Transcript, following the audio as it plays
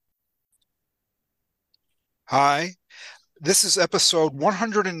Hi, this is episode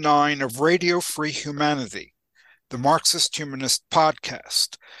 109 of Radio Free Humanity, the Marxist Humanist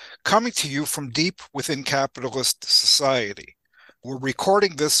podcast, coming to you from deep within capitalist society. We're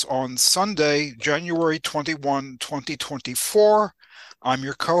recording this on Sunday, January 21, 2024. I'm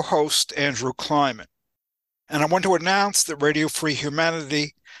your co-host, Andrew Kleiman. And I want to announce that Radio Free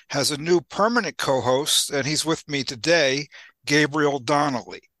Humanity has a new permanent co-host, and he's with me today, Gabriel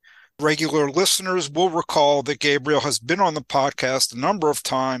Donnelly. Regular listeners will recall that Gabriel has been on the podcast a number of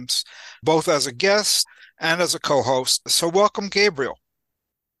times, both as a guest and as a co-host. So welcome, Gabriel.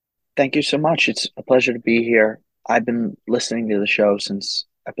 Thank you so much. It's a pleasure to be here. I've been listening to the show since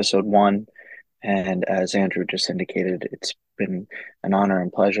episode one, and as Andrew just indicated, it's been an honor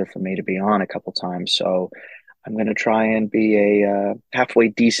and pleasure for me to be on a couple times. So I'm going to try and be a halfway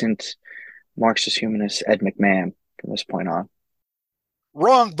decent Marxist humanist Ed McMahon from this point on.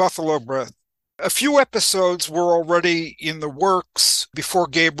 Wrong, Buffalo Breath. A few episodes were already in the works before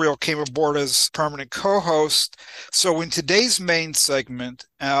Gabriel came aboard as permanent co-host. So in today's main segment,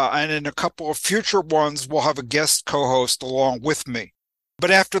 and in a couple of future ones, we'll have a guest co-host along with me.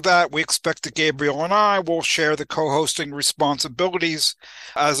 But after that, we expect that Gabriel and I will share the co-hosting responsibilities.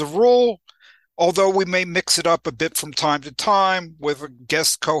 As a rule, although we may mix it up a bit from time to time with a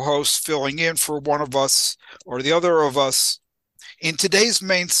guest co-host filling in for one of us or the other of us. In today's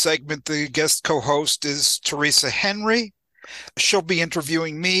main segment, the guest co-host is Teresa Henry. She'll be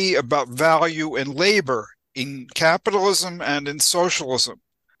interviewing me about value and labor in capitalism and in socialism.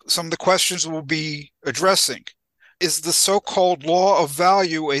 Some of the questions we'll be addressing. Is the so-called law of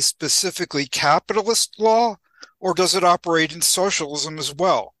value a specifically capitalist law, or does it operate in socialism as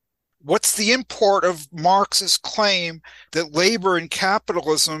well? What's the import of Marx's claim that labor in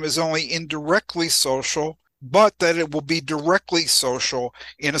capitalism is only indirectly social, but that it will be directly social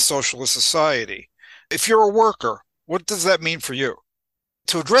in a socialist society? If you're a worker, what does that mean for you?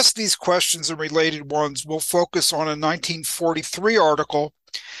 To address these questions and related ones, we'll focus on a 1943 article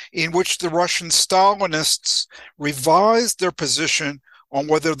in which the Russian Stalinists revised their position on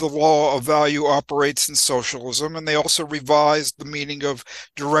whether the law of value operates in socialism, and they also revised the meaning of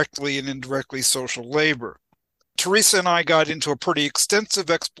directly and indirectly social labor. Teresa and I got into a pretty extensive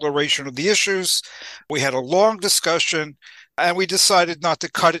exploration of the issues. We had a long discussion, and we decided not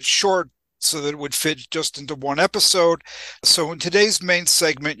to cut it short so that it would fit just into one episode. So in today's main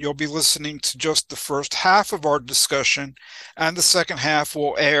segment, you'll be listening to just the first half of our discussion, and the second half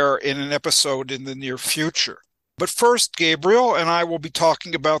will air in an episode in the near future. But first, Gabriel and I will be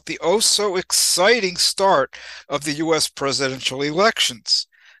talking about the oh-so-exciting start of the U.S. presidential elections.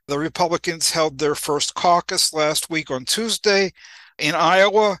 The Republicans held their first caucus last week on Tuesday in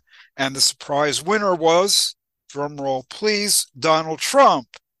Iowa, and the surprise winner was, drumroll please, Donald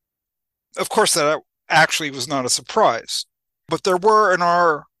Trump. Of course, that actually was not a surprise, but there were and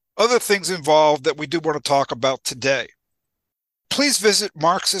are other things involved that we do want to talk about today. Please visit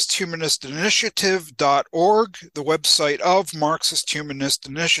MarxistHumanistInitiative.org, the website of Marxist Humanist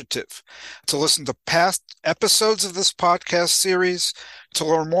Initiative, to listen to past episodes of this podcast series, to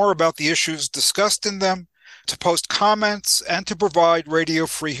learn more about the issues discussed in them, to post comments, and to provide Radio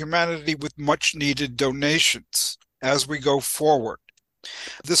Free Humanity with much-needed donations as we go forward.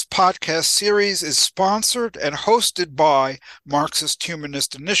 This podcast series is sponsored and hosted by Marxist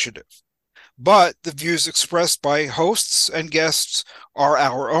Humanist Initiative, but the views expressed by hosts and guests are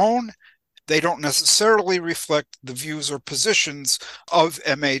our own. They don't necessarily reflect the views or positions of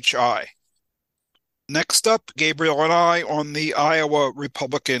MHI. Next up, Gabriel and I on the Iowa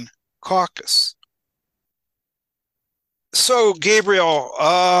Republican caucus. So, Gabriel,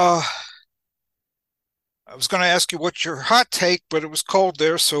 I was going to ask you what's your hot take, but it was cold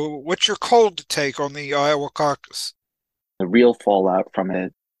there. So what's your cold take on the Iowa caucus? The real fallout from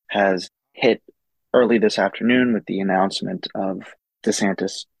it has hit early this afternoon with the announcement of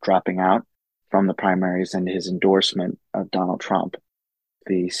DeSantis dropping out from the primaries and his endorsement of Donald Trump.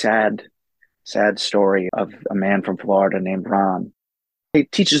 The sad story of a man from Florida named Ron.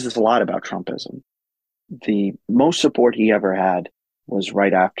 It teaches us a lot about Trumpism. The most support he ever had was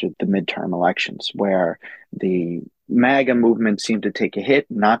right after the midterm elections, where the MAGA movement seemed to take a hit,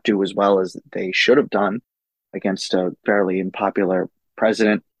 not do as well as they should have done against a fairly unpopular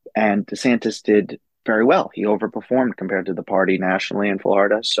president. And DeSantis did very well. He overperformed compared to the party nationally in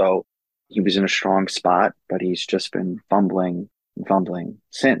Florida. So he was in a strong spot, but he's just been fumbling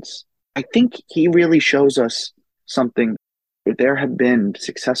since. I think he really shows us something. There have been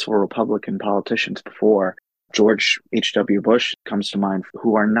successful Republican politicians before. George H.W. Bush comes to mind,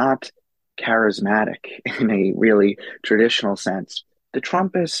 who are not charismatic in a really traditional sense. The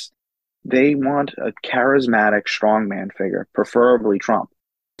Trumpists They want a charismatic strongman figure, preferably Trump,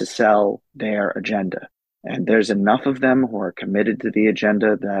 to sell their agenda. And there's enough of them who are committed to the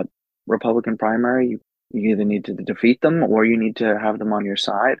agenda that Republican primary, you either need to defeat them or you need to have them on your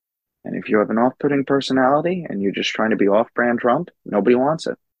side. And if you have an off-putting personality and you're just trying to be off-brand Trump, nobody wants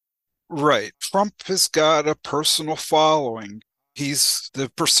it. Right. Trump has got a personal following. He's the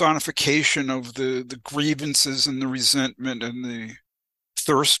personification of the grievances and the resentment and the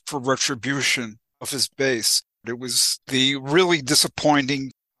thirst for retribution of his base. It was the really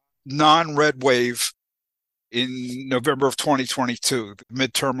disappointing non-red wave in November of 2022, the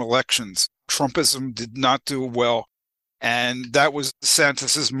midterm elections. Trumpism did not do well. And that was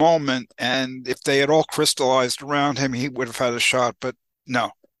DeSantis's moment. And if they had all crystallized around him, he would have had a shot. But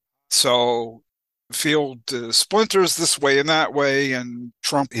no. So field splinters this way and that way. And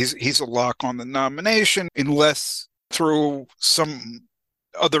Trump, he's a lock on the nomination unless through some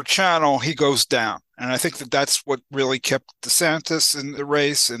other channel he goes down. And I think that that's what really kept DeSantis in the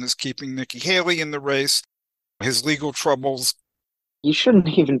race and is keeping Nikki Haley in the race. His legal troubles. He shouldn't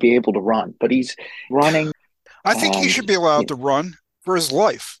even be able to run, but he's running. I think he should be allowed to run for his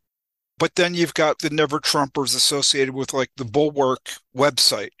life. But then you've got the Never Trumpers associated with like the Bulwark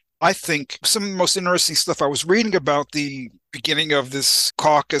website. I think some of the most interesting stuff I was reading about the beginning of this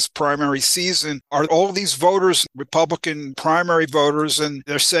caucus primary season are all these voters, Republican primary voters, and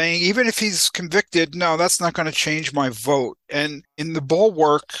they're saying, even if he's convicted, no, that's not going to change my vote. And in the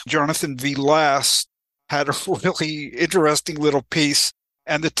Bulwark, Jonathan V. Last had a really interesting little piece,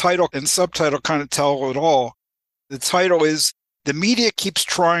 and the title and subtitle kind of tell it all. The title is, "The media keeps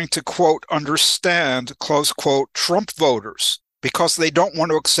trying to, quote, understand, close quote, Trump voters because they don't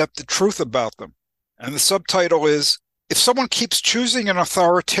want to accept the truth about them." And the subtitle is, "If someone keeps choosing an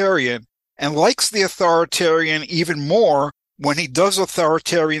authoritarian and likes the authoritarian even more when he does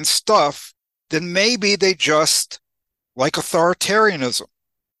authoritarian stuff, then maybe they just like authoritarianism."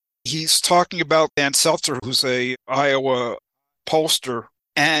 He's talking about Dan Seltzer, who's a Iowa pollster.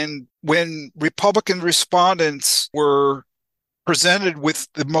 And when Republican respondents were presented with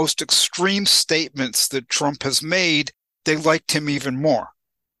the most extreme statements that Trump has made, they liked him even more.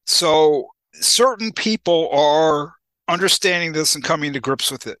 So certain people are understanding this and coming to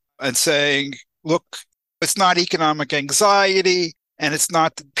grips with it and saying, look, it's not economic anxiety, and it's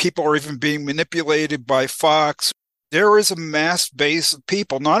not that people are even being manipulated by Fox. There is a mass base of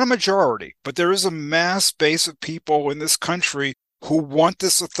people, not a majority, but there is a mass base of people in this country who want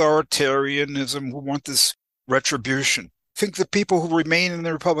this authoritarianism, who want this retribution. I think the people who remain in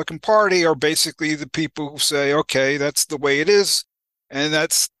the Republican Party are basically the people who say, okay, that's the way it is, and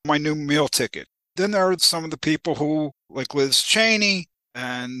that's my new meal ticket. Then there are some of the people who, like Liz Cheney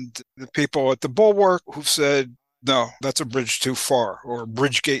and the people at the Bulwark, who've said, no, that's a bridge too far, or a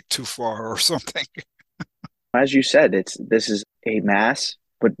bridge gate too far, or something. As you said, this is a mass,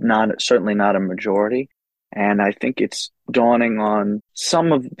 but certainly not a majority. And I think it's dawning on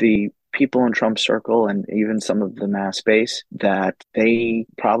some of the people in Trump's circle and even some of the mass base that they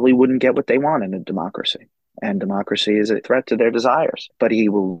probably wouldn't get what they want in a democracy. And democracy is a threat to their desires. But he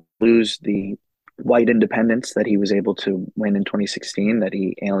will lose the white independence that he was able to win in 2016, that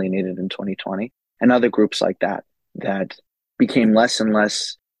he alienated in 2020, and other groups like that became less and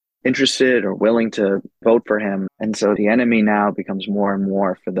less interested or willing to vote for him. And so the enemy now becomes more and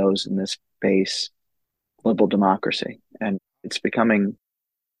more, for those in this base, liberal democracy. And it's becoming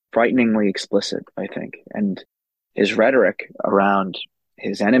frighteningly explicit, I think. And his rhetoric around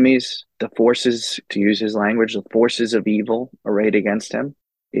his enemies, the forces, to use his language, the forces of evil arrayed against him,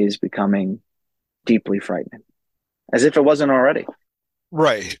 is becoming deeply frightening, as if it wasn't already.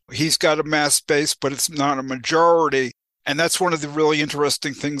 Right. He's got a mass base, but it's not a majority. And that's one of the really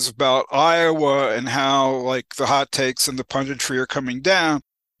interesting things about Iowa and how, like, the hot takes and the punditry are coming down.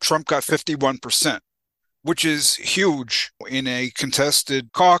 Trump got 51%, which is huge in a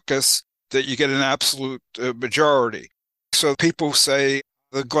contested caucus that you get an absolute majority. So people say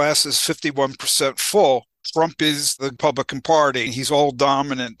the glass is 51% full. Trump is the Republican Party. He's all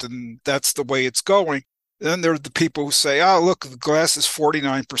dominant, and that's the way it's going. Then there are the people who say, oh, look, the glass is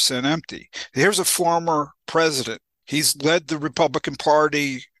 49% empty. Here's a former president. He's led the Republican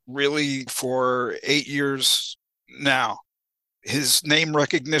Party really for 8 years now. His name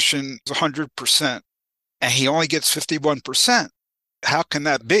recognition is 100%, and he only gets 51%. How can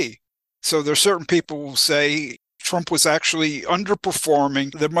that be? So there are certain people who say Trump was actually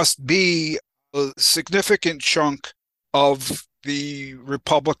underperforming. There must be a significant chunk of the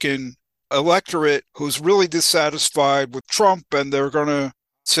Republican electorate who's really dissatisfied with Trump, and they're going to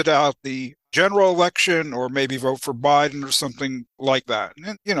sit out the general election or maybe vote for Biden or something like that.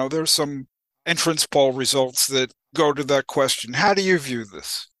 And, there's some entrance poll results that go to that question. How do you view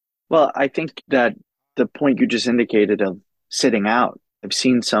this? Well, I think that the point you just indicated of sitting out, I've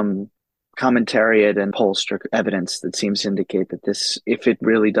seen some commentariat and pollster evidence that seems to indicate that this, if it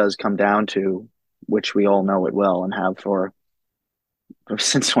really does come down to, which we all know it will and have for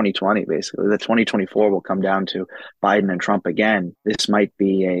since 2020, basically, that 2024 will come down to Biden and Trump again. This might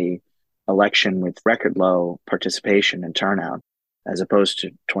be a election with record low participation and turnout, as opposed to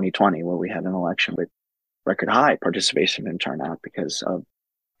 2020, where we had an election with record high participation and turnout because of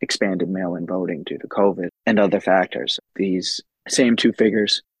expanded mail-in voting due to COVID and other factors. These same two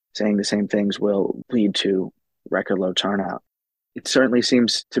figures saying the same things will lead to record low turnout. It certainly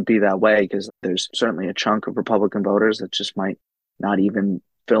seems to be that way because there's certainly a chunk of Republican voters that just might not even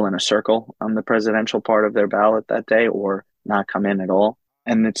fill in a circle on the presidential part of their ballot that day or not come in at all.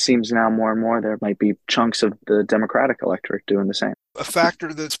 And it seems now more and more there might be chunks of the Democratic electorate doing the same. A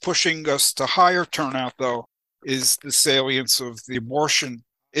factor that's pushing us to higher turnout, though, is the salience of the abortion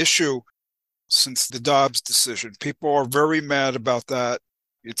issue since the Dobbs decision. People are very mad about that.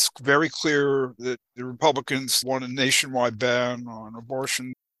 It's very clear that the Republicans want a nationwide ban on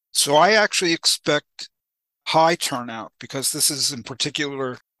abortion. So I actually expect high turnout because this is in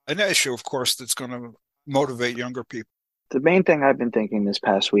particular an issue, of course, that's going to motivate younger people. The main thing I've been thinking this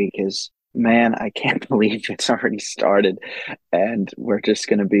past week is, man, I can't believe it's already started and we're just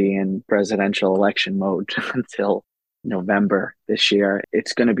going to be in presidential election mode until November this year.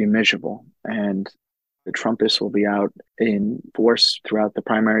 It's going to be miserable. And the Trumpists will be out in force throughout the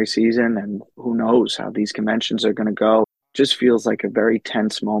primary season. And who knows how these conventions are going to go. Just feels like a very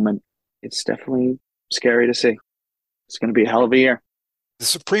tense moment. It's definitely scary to see. It's going to be a hell of a year. The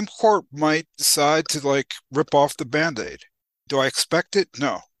Supreme Court might decide to rip off the Band-Aid. Do I expect it?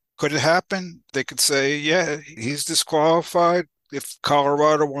 No. Could it happen? They could say, yeah, he's disqualified. If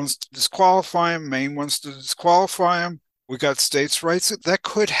Colorado wants to disqualify him, Maine wants to disqualify him, we got states' rights. That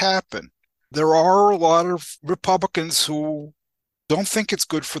could happen. There are a lot of Republicans who don't think it's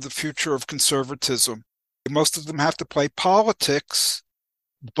good for the future of conservatism. Most of them have to play politics,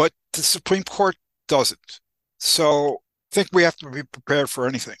 but the Supreme Court doesn't. So I think we have to be prepared for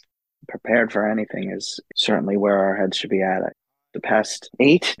anything. Prepared for anything is certainly where our heads should be at. The past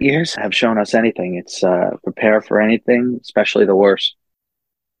 8 years have shown us anything. It's prepare for anything, especially the worst.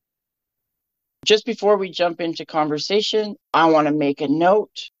 Just before we jump into conversation, I want to make a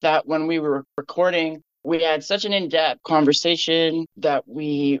note that when we were recording, we had such an in-depth conversation that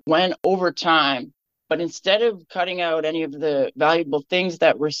we went over time. But instead of cutting out any of the valuable things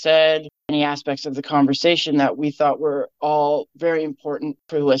that were said, any aspects of the conversation that we thought were all very important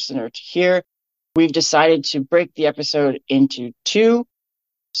for the listener to hear, we've decided to break the episode into two.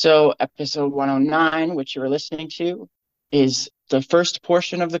 So episode 109, which you were listening to, is the first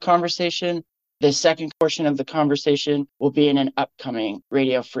portion of the conversation. The second portion of the conversation will be in an upcoming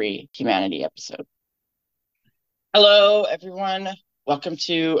Radio Free Humanity episode. Hello, everyone. Welcome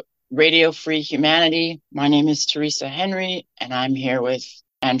to Radio Free Humanity. My name is Teresa Henry, and I'm here with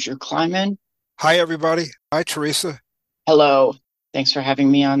Andrew Kleiman. Hi, everybody. Hi, Teresa. Hello. Thanks for having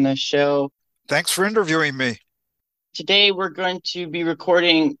me on the show. Thanks for interviewing me. Today, we're going to be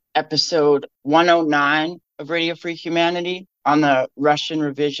recording episode 109 of Radio Free Humanity on the Russian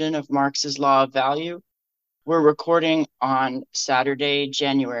revision of Marx's Law of Value. We're recording on Saturday,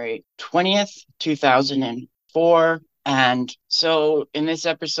 January 20th, 2004. And so in this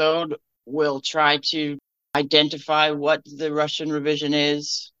episode, we'll try to identify what the Russian revision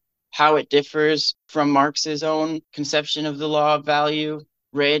is, how it differs from Marx's own conception of the law of value,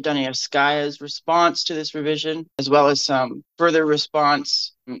 Raya Dunayevskaya's response to this revision, as well as some further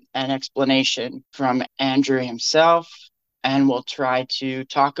response and explanation from Andrew himself. And we'll try to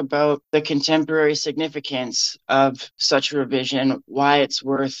talk about the contemporary significance of such a revision, why it's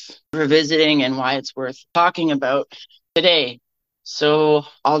worth revisiting and why it's worth talking about today. So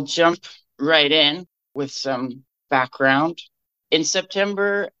I'll jump right in with some background. In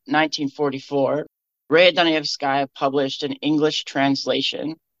September 1944, Raya Dunayevskaya published an English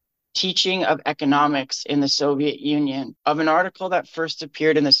translation, Teaching of Economics in the Soviet Union, of an article that first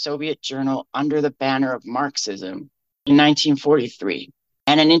appeared in the Soviet journal under the banner of Marxism in 1943,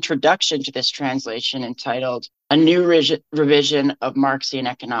 and an introduction to this translation entitled A New Revision of Marxian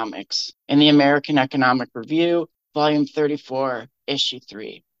Economics in the American Economic Review, Volume 34, Issue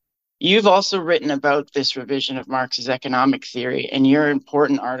 3. You've also written about this revision of Marx's economic theory in your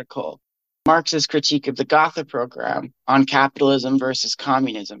important article, Marx's Critique of the Gotha Program on Capitalism versus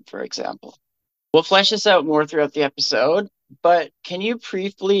Communism, for example. We'll flesh this out more throughout the episode, but can you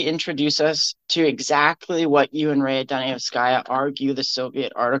briefly introduce us to exactly what you and Raya Dunayevskaya argue the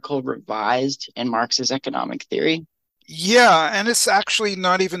Soviet article revised in Marx's economic theory? Yeah, and it's actually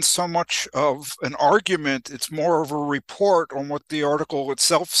not even so much of an argument, it's more of a report on what the article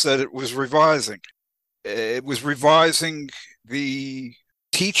itself said it was revising. It was revising the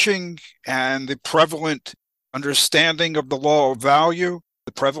teaching and the prevalent understanding of the law of value.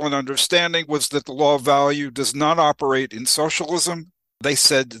 The prevalent understanding was that the law of value does not operate in socialism. They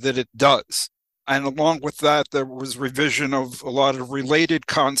said that it does. And along with that, there was revision of a lot of related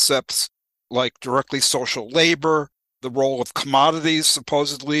concepts like directly social labor, the role of commodities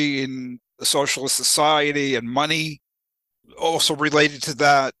supposedly in a socialist society, and money. Also related to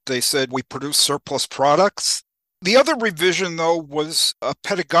that, they said we produce surplus products. The other revision, though, was a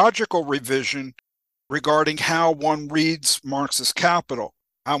pedagogical revision regarding how one reads Marx's Capital,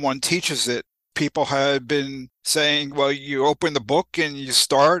 how one teaches it. People had been saying, well, you open the book and you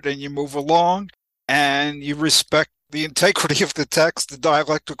start and you move along and you respect the integrity of the text, the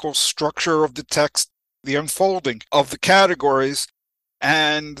dialectical structure of the text, the unfolding of the categories.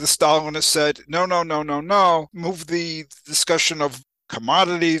 And the Stalinists said, no, no, no, no, no, move the discussion of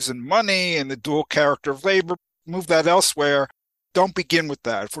commodities and money and the dual character of labor, move that elsewhere. Don't begin with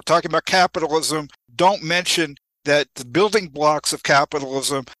that. If we're talking about capitalism, don't mention that the building blocks of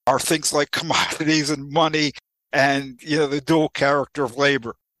capitalism are things like commodities and money and, the dual character of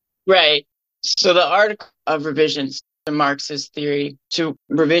labor. Right. So the article of revisions to Marx's theory, to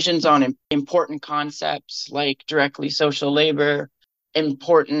revisions on important concepts like directly social labor,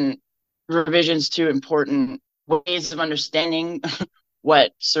 important revisions to important ways of understanding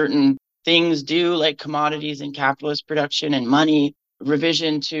what certain things do, like commodities and capitalist production and money,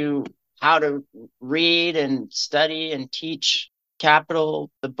 revision to how to read and study and teach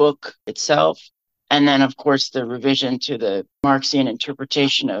Capital, the book itself. And then, of course, the revision to the Marxian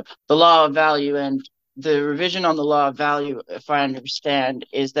interpretation of the law of value. And the revision on the law of value, if I understand,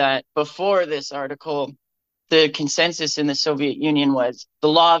 is that before this article, the consensus in the Soviet Union was the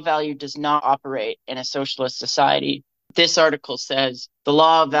law of value does not operate in a socialist society. This article says the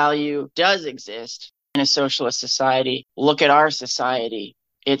law of value does exist in a socialist society. Look at our society.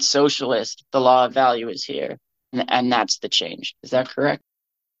 It's socialist. The law of value is here. And that's the change. Is that correct?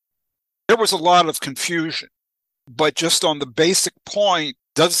 There was a lot of confusion, but just on the basic point,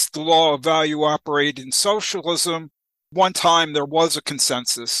 does the law of value operate in socialism? One time there was a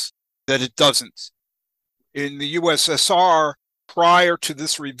consensus that it doesn't. In the USSR, prior to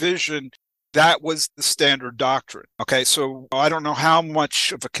this revision, that was the standard doctrine. Okay, so I don't know how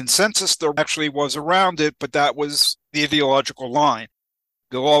much of a consensus there actually was around it, but that was the ideological line.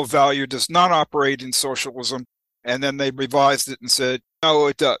 The law of value does not operate in socialism. And then they revised it and said, no,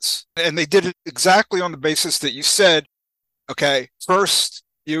 it does. And they did it exactly on the basis that you said, okay, first,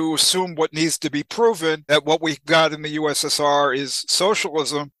 you assume what needs to be proven, that what we've got in the USSR is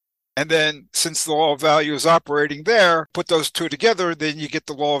socialism. And then since the law of value is operating there, put those two together, then you get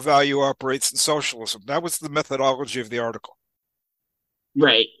the law of value operates in socialism. That was the methodology of the article.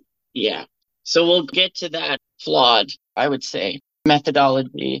 Right. Yeah. So we'll get to that flawed, I would say,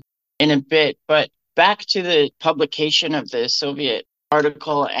 methodology in a bit. But back to the publication of the Soviet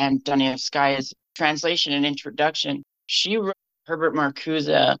article and Dunayevskaya's translation and introduction. She wrote Herbert Marcuse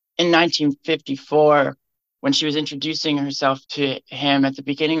in 1954 when she was introducing herself to him at the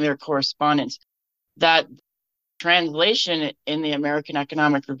beginning of their correspondence, that translation in the American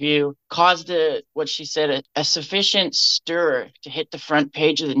Economic Review caused what she said, a sufficient stir to hit the front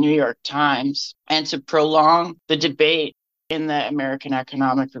page of the New York Times and to prolong the debate in the American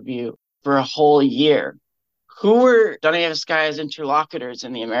Economic Review for a whole year. Who were Dunayevskaya's interlocutors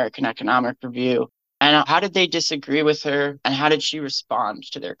in the American Economic Review? And how did they disagree with her? And how did she respond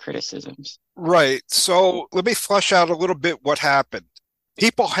to their criticisms? Right. So let me flesh out a little bit what happened.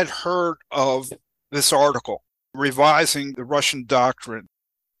 People had heard of this article revising the Russian doctrine,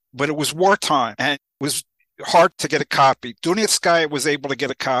 but it was wartime and it was hard to get a copy. Dunayevskaya was able to get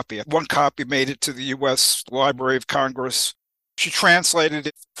a copy. One copy made it to the U.S. Library of Congress. She translated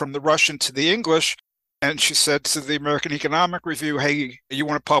it from the Russian to the English, and she said to the American Economic Review, hey, you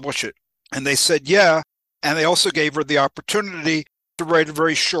want to publish it? And they said, yeah. And they also gave her the opportunity to write a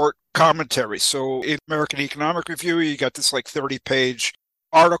very short commentary. So in American Economic Review, you got this like 30-page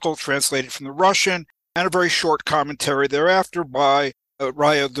article translated from the Russian and a very short commentary thereafter by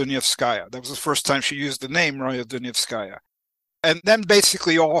Raya Dunayevskaya. That was the first time she used the name Raya Dunayevskaya. And then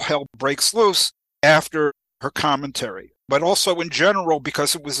basically all hell breaks loose after her commentary. But also in general,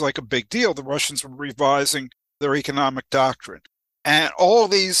 because it was like a big deal, the Russians were revising their economic doctrine. And all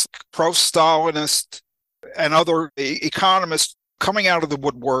these pro-Stalinist and other economists coming out of the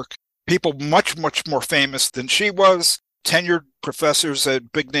woodwork, people much, much more famous than she was, tenured professors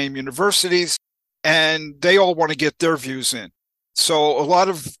at big name universities, and they all want to get their views in. So a lot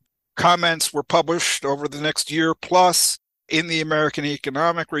of comments were published over the next year plus in the American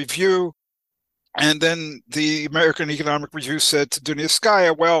Economic Review. And then the American Economic Review said to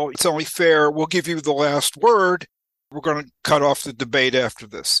Dunevskaya, well, it's only fair. We'll give you the last word. We're going to cut off the debate after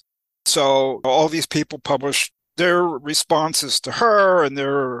this. So all these people published their responses to her and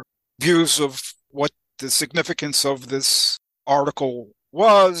their views of what the significance of this article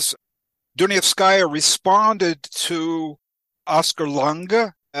was. Dunevskaya responded to Oscar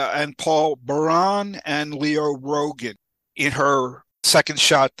Lange and Paul Baran and Leo Rogan in her second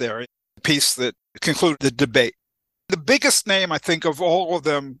shot there, a piece that concluded the debate. The biggest name, I think, of all of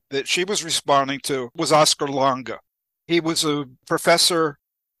them that she was responding to was Oscar Lange. He was a professor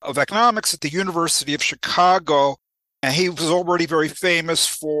of economics at the University of Chicago, and he was already very famous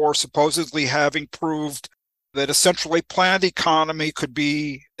for supposedly having proved that a centrally planned economy could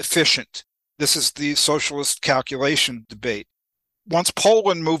be efficient. This is the socialist calculation debate. Once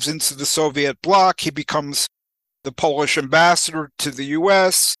Poland moves into the Soviet bloc, he becomes the Polish ambassador to the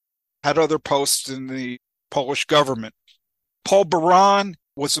U.S., had other posts in the Polish government. Paul Baran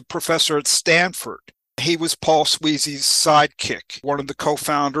was a professor at Stanford. He was Paul Sweezy's sidekick, one of the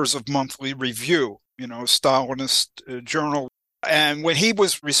co-founders of Monthly Review, a Stalinist journal. And when he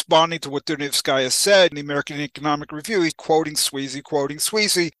was responding to what Dunevskaya said in the American Economic Review, he's quoting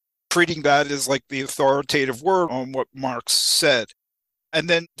Sweezy, treating that as like the authoritative word on what Marx said. And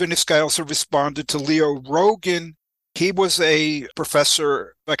then Dunevskaya also responded to Leo Rogan. He was a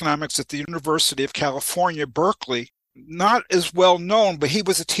professor of economics at the University of California, Berkeley. Not as well known, but he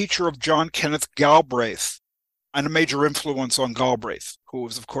was a teacher of John Kenneth Galbraith and a major influence on Galbraith, who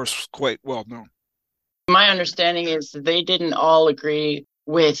was, of course, quite well known. My understanding is that they didn't all agree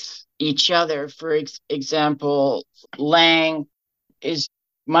with each other. For example, Lang is,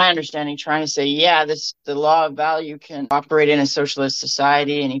 my understanding, trying to say, the law of value can operate in a socialist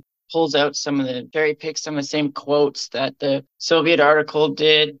society, and he pulls out cherry picks some of the same quotes that the Soviet article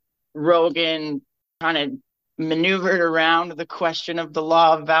did. Rogan kind of maneuvered around the question of the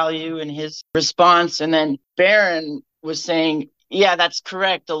law of value in his response. And then Barron was saying, yeah, that's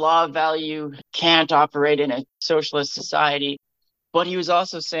correct. The law of value can't operate in a socialist society. But he was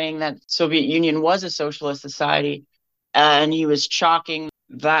also saying that Soviet Union was a socialist society, and he was chalking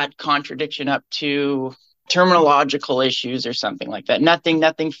that contradiction up to terminological issues or something like that.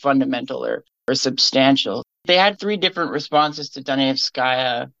 Nothing fundamental or substantial. They had three different responses to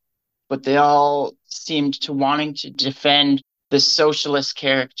Dunevskaya, but they all seemed to wanting to defend the socialist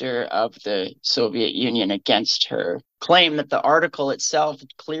character of the Soviet Union against her claim that the article itself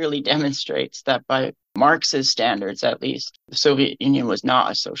clearly demonstrates that by Marx's standards, at least, the Soviet Union was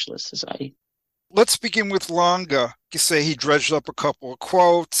not a socialist society. Let's begin with Lange. You say he dredged up a couple of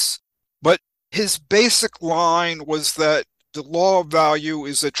quotes, but his basic line was that the law of value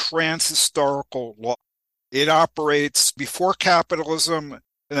is a trans-historical law. It operates before capitalism,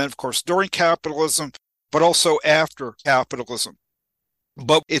 and then, of course, during capitalism, but also after capitalism.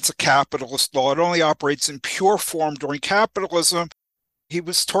 But it's a capitalist law. It only operates in pure form during capitalism. He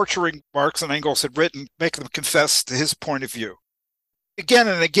was torturing Marx and Engels had written, making them confess to his point of view. Again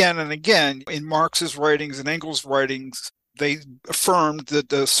and again and again, in Marx's writings and Engels' writings, they affirmed that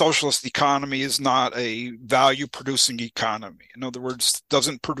the socialist economy is not a value-producing economy. In other words,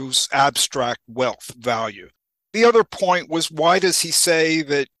 doesn't produce abstract wealth value. The other point was, why does he say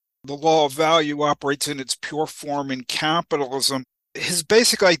that the law of value operates in its pure form in capitalism? His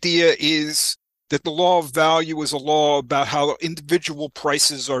basic idea is that the law of value is a law about how individual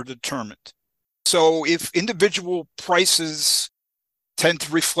prices are determined. So if individual prices tend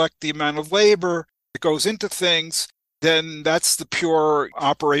to reflect the amount of labor that goes into things, then that's the pure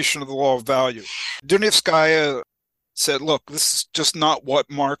operation of the law of value. Dunevskaya said, look, this is just not what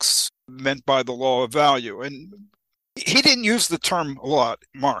Marx meant by the law of value. And he didn't use the term a lot,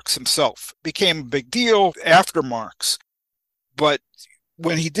 Marx himself. It became a big deal after Marx. But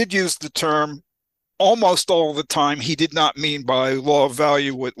when he did use the term, almost all the time, he did not mean by law of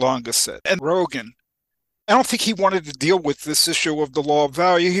value what Lange said. And Rogan, I don't think he wanted to deal with this issue of the law of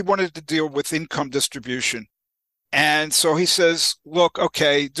value. He wanted to deal with income distribution. And so he says, look,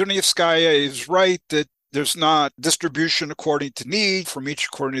 okay, Dunevskaya is right that there's not distribution according to need, from each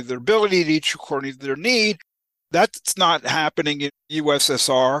according to their ability, to each according to their need. That's not happening in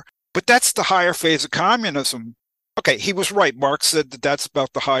USSR, but that's the higher phase of communism. Okay, he was right. Marx said that that's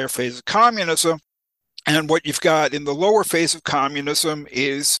about the higher phase of communism. And what you've got in the lower phase of communism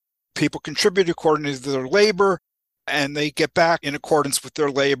is People contribute according to their labor, and they get back in accordance with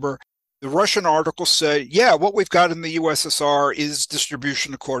their labor. The Russian articles say, yeah, what we've got in the USSR is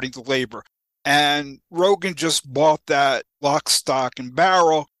distribution according to labor. And Rogan just bought that lock, stock, and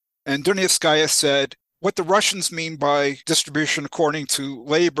barrel. And Dunayevskaya said, what the Russians mean by distribution according to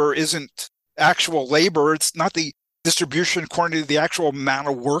labor isn't actual labor. It's not the distribution according to the actual amount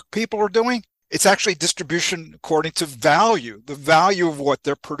of work people are doing. It's actually distribution according to value, the value of what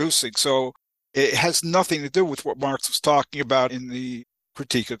they're producing. So it has nothing to do with what Marx was talking about in the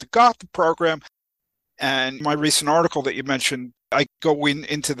Critique of the Gotha program. And my recent article that you mentioned, I go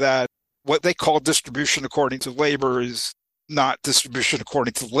into that. What they call distribution according to labor is not distribution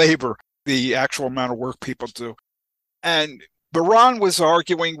according to labor, the actual amount of work people do. And Baran was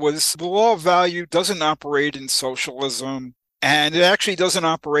arguing was the law of value doesn't operate in socialism, and it actually doesn't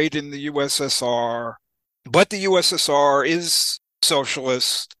operate in the USSR, but the USSR is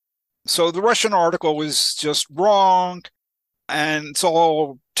socialist. So the Russian article is just wrong, and it's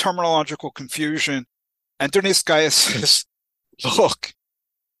all terminological confusion. And Dunayevskaya says, look,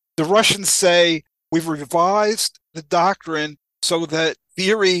 the Russians say we've revised the doctrine so that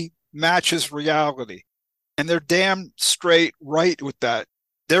theory matches reality. And they're damn straight right with that.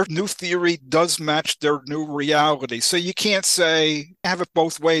 Their new theory does match their new reality. So you can't say, have it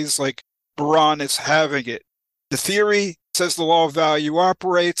both ways like Baran is having it. The theory says the law of value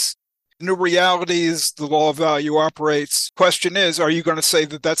operates. The new reality is the law of value operates. Question is, are you going to say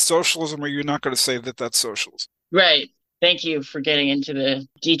that that's socialism, or are you not going to say that that's socialism? Right. Thank you for getting into the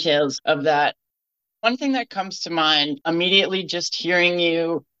details of that. One thing that comes to mind immediately, just hearing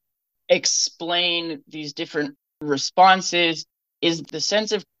you explain these different responses, is the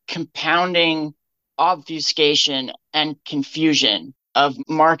sense of compounding obfuscation and confusion of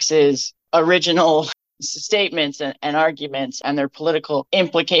Marx's original statements and arguments and their political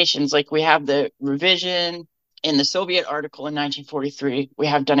implications. Like we have the revision in the Soviet article in 1943. We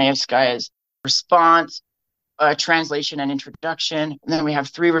have Dunayevskaya's response, translation and introduction. And then we have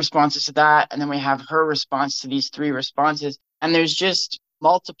 3 responses to that. And then we have her response to these 3 responses. And there's just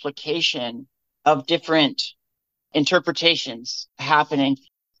multiplication of different interpretations happening.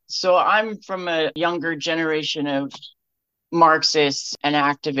 So I'm from a younger generation of Marxists and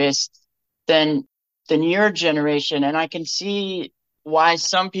activists than your generation. And I can see why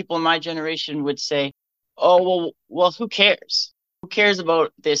some people in my generation would say, oh, well, who cares? Who cares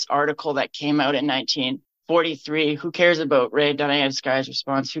about this article that came out in 1943? Who cares about Ray Dunayevskaya's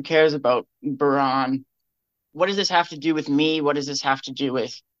response? Who cares about Baran? What does this have to do with me? What does this have to do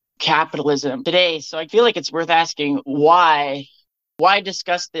with capitalism today? So I feel like it's worth asking why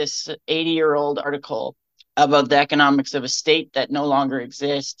discuss this 80-year-old article about the economics of a state that no longer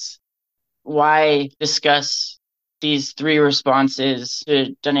exists? Why discuss these 3 responses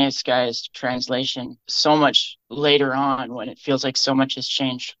to Dunayevskaya's translation so much later on when it feels like so much has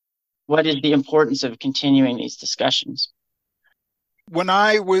changed? What is the importance of continuing these discussions? When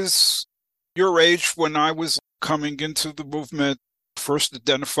I was your age, when I was coming into the movement, first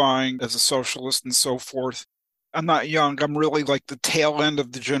identifying as a socialist and so forth, I'm not young. I'm really like the tail end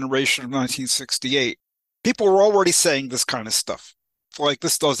of the generation of 1968. People were already saying this kind of stuff. Like,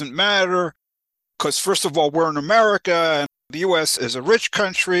 this doesn't matter because, first of all, we're in America and the U.S. is a rich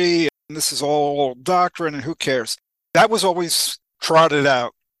country and this is all doctrine and who cares? That was always trotted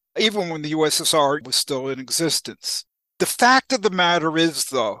out, even when the USSR was still in existence. The fact of the matter is,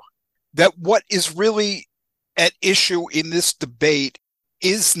 though, that what is really at issue in this debate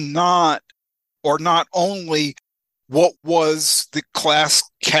is not, or not only, what was the class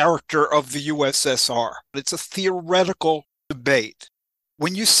character of the USSR. It's a theoretical debate.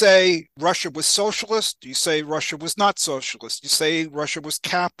 When you say Russia was socialist, you say Russia was not socialist, you say Russia was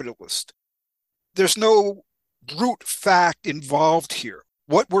capitalist. There's no brute fact involved here.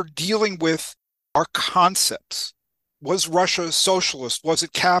 What we're dealing with are concepts. Was Russia socialist? Was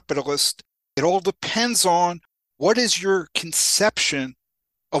it capitalist? It all depends on what is your conception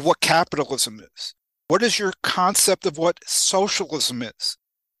of what capitalism is. What is your concept of what socialism is?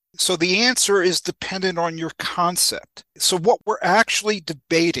 So the answer is dependent on your concept. So what we're actually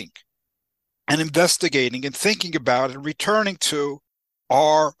debating and investigating and thinking about and returning to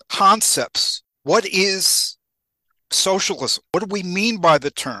are concepts. What is socialism? What do we mean by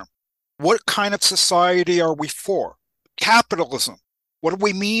the term? What kind of society are we for? Capitalism. What do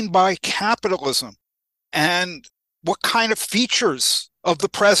we mean by capitalism? And what kind of features of the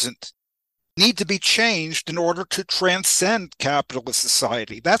present need to be changed in order to transcend capitalist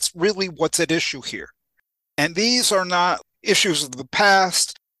society? That's really what's at issue here. And these are not issues of the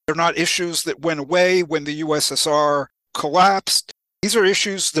past. They're not issues that went away when the USSR collapsed. These are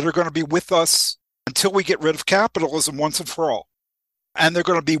issues that are going to be with us until we get rid of capitalism once and for all. And they're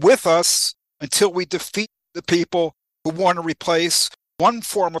going to be with us until we defeat the people who want to replace one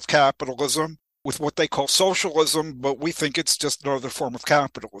form of capitalism with what they call socialism, but we think it's just another form of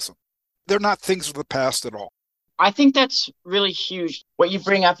capitalism. They're not things of the past at all. I think that's really huge. What you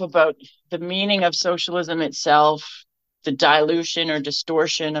bring up about the meaning of socialism itself, the dilution or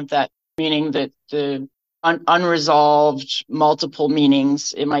distortion of that meaning, that the unresolved multiple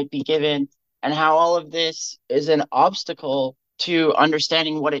meanings it might be given, and how all of this is an obstacle to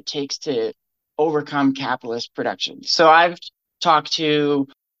understanding what it takes to overcome capitalist production. So I've talked to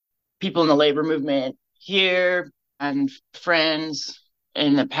people in the labor movement here and friends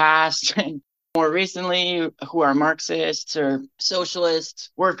in the past and more recently who are Marxists or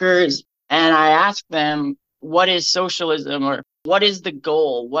socialists, workers, and I ask them, what is socialism, or what is the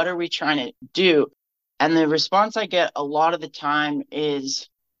goal? What are we trying to do? And the response I get a lot of the time is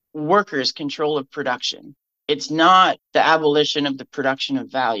workers' control of production. It's not the abolition of the production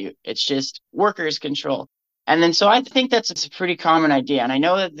of value. It's just workers' control. And then so I think that's a pretty common idea. And I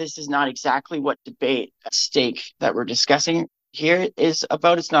know that this is not exactly what debate at stake that we're discussing here is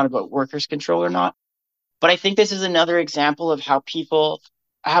about. It's not about workers' control or not. But I think this is another example of how people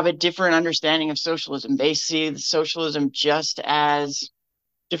have a different understanding of socialism. They see socialism just as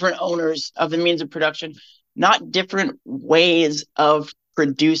different owners of the means of production, not different ways of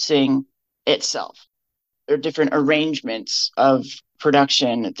producing itself, or different arrangements of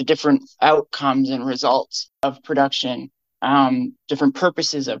production, the different outcomes and results of production, different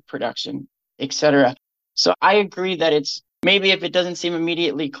purposes of production, etc. So I agree that it's maybe, if it doesn't seem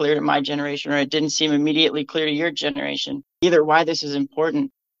immediately clear to my generation, or it didn't seem immediately clear to your generation, either why this is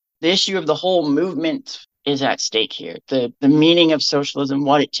important, the issue of the whole movement is at stake here. The meaning of socialism,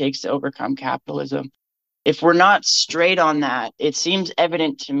 what it takes to overcome capitalism. If we're not straight on that, it seems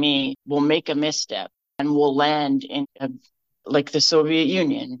evident to me we'll make a misstep and we'll land in like the Soviet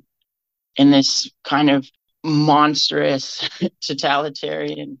Union, in this kind of monstrous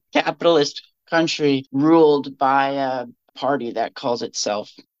totalitarian capitalist country ruled by a party that calls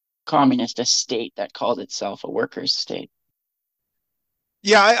itself communist, a state that calls itself a workers' state.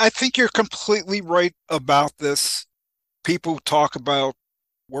 Yeah, I think you're completely right about this. People talk about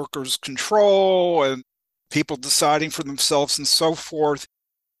workers' control and people deciding for themselves and so forth.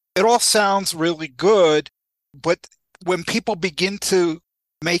 It all sounds really good, but when people begin to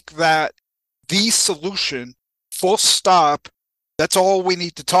make that the solution, full stop, that's all we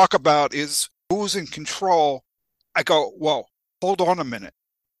need to talk about is who's in control. I go, well, hold on a minute.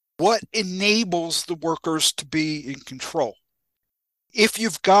 What enables the workers to be in control? If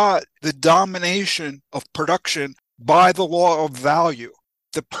you've got the domination of production by the law of value,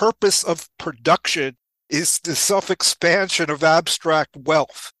 the purpose of production is the self-expansion of abstract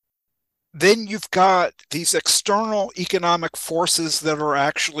wealth, then you've got these external economic forces that are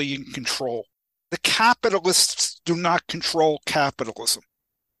actually in control. The capitalists do not control capitalism.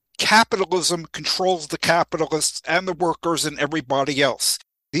 Capitalism controls the capitalists and the workers and everybody else.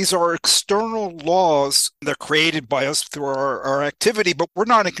 These are external laws. They're created by us through our activity, but we're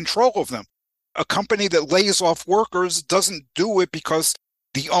not in control of them. A company that lays off workers doesn't do it because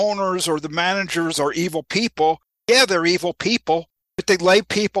the owners or the managers are evil people. Yeah, they're evil people, but they lay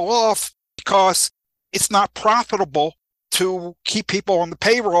people off because it's not profitable to keep people on the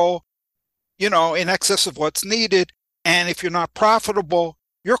payroll, in excess of what's needed. And if you're not profitable,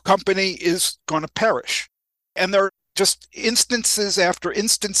 your company is going to perish. And there are just instances after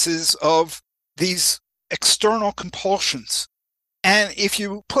instances of these external compulsions. And if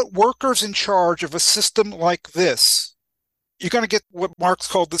you put workers in charge of a system like this, you're going to get what Marx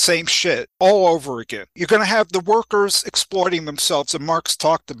called the same shit all over again. You're going to have the workers exploiting themselves. And Marx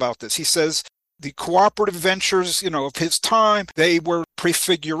talked about this. He says the cooperative ventures, of his time, they were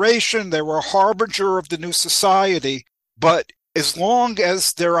prefiguration. They were a harbinger of the new society. But as long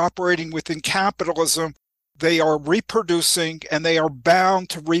as they're operating within capitalism, they are reproducing and they are bound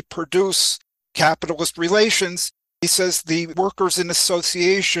to reproduce capitalist relations. He says the workers in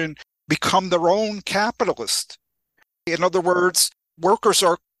association become their own capitalist. In other words, workers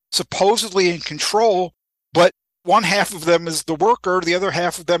are supposedly in control, but one half of them is the worker, the other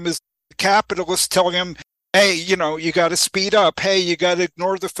half of them is the capitalist telling them, hey, you got to speed up. Hey, you got to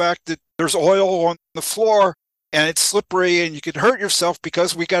ignore the fact that there's oil on the floor and it's slippery and you could hurt yourself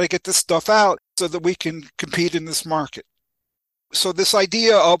because we got to get this stuff out so that we can compete in this market. So this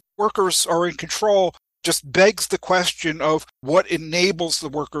idea of workers are in control just begs the question of what enables the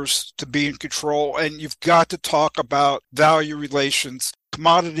workers to be in control. And you've got to talk about value relations,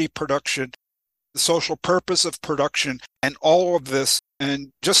 commodity production. the social purpose of production and all of this.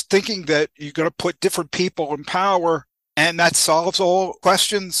 And just thinking that you're going to put different people in power and that solves all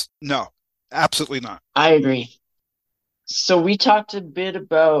questions? No, absolutely not. I agree. So we talked a bit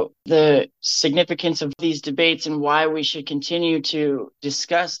about the significance of these debates and why we should continue to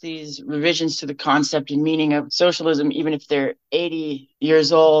discuss these revisions to the concept and meaning of socialism, even if they're 80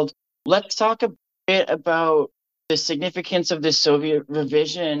 years old. Let's talk a bit about the significance of the Soviet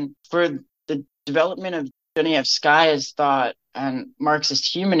revision for the development of Dostoevskaya's thought and Marxist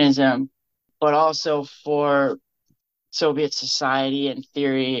humanism, but also for Soviet society and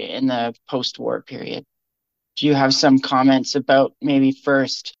theory in the post-war period. Do you have some comments about maybe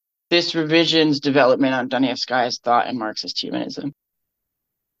first this revision's development on Dostoevskaya's thought and Marxist humanism?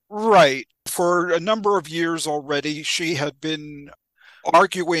 Right. For a number of years already, she had been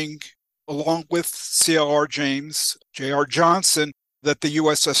arguing, along with C.L.R. James, J.R. Johnson, that the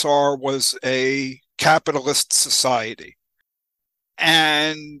USSR was a capitalist society.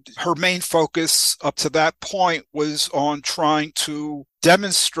 And her main focus up to that point was on trying to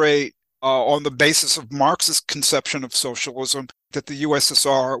demonstrate, on the basis of Marx's conception of socialism, that the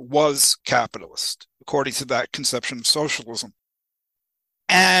USSR was capitalist, according to that conception of socialism.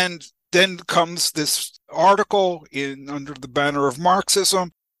 And then comes this article under the banner of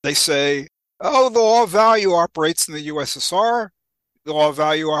Marxism. They say, oh, the law of value operates in the USSR. The law of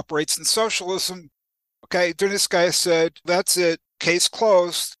value operates in socialism. Okay, Dostoevskaya said, that's it, case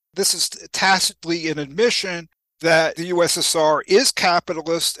closed. This is tacitly an admission that the USSR is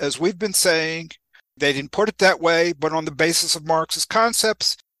capitalist, as we've been saying. They didn't put it that way, but on the basis of Marx's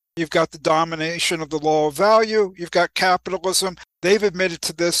concepts, you've got the domination of the law of value, you've got capitalism. They've admitted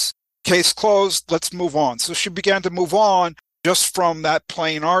to this, case closed, let's move on. So she began to move on just from that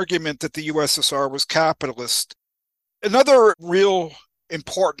plain argument that the USSR was capitalist. Another real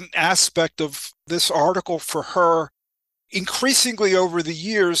important aspect of this article for her, increasingly over the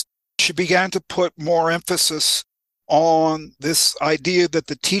years, she began to put more emphasis on this idea that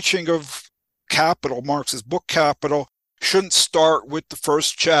the teaching of Capital, Marx's book Capital, shouldn't start with the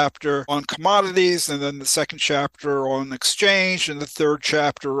first chapter on commodities and then the second chapter on exchange and the third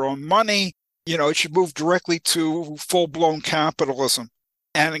chapter on money. It should move directly to full-blown capitalism.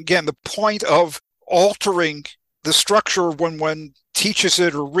 And again, the point of altering the structure when one teaches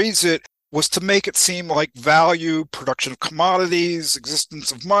it or reads it was to make it seem like value, production of commodities,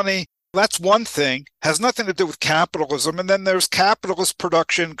 existence of money. That's one thing, has nothing to do with capitalism. And then there's capitalist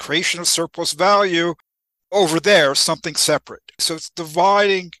production, creation of surplus value over there, something separate. So it's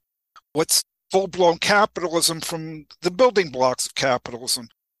dividing what's full-blown capitalism from the building blocks of capitalism.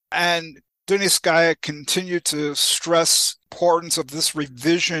 And Dostoevskaya continued to stress the importance of this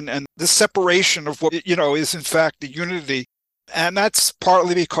revision and the separation of what, is in fact the unity. And that's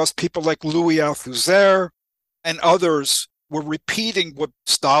partly because people like Louis Althusser and others were repeating what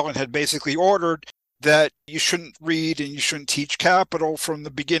Stalin had basically ordered, that you shouldn't read and you shouldn't teach capital from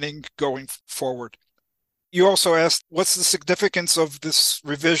the beginning going forward. You also asked, what's the significance of this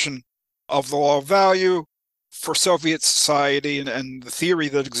revision of the law of value for Soviet society and the theory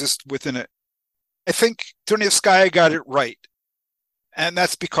that exists within it? I think Dostoevskaya got it right. And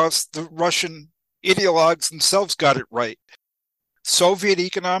that's because the Russian ideologues themselves got it right. Soviet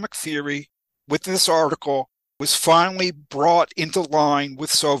economic theory, with this article, was finally brought into line with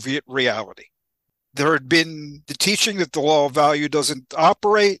Soviet reality. There had been the teaching that the law of value doesn't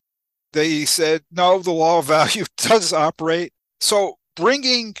operate. They said, no, the law of value does operate. So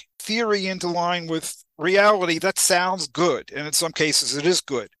bringing theory into line with reality, that sounds good. And in some cases, it is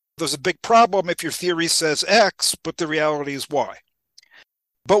good. There's a big problem if your theory says X, but the reality is Y.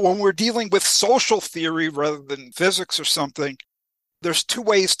 But when we're dealing with social theory rather than physics or something, there's two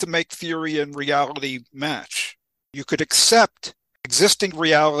ways to make theory and reality match. You could accept existing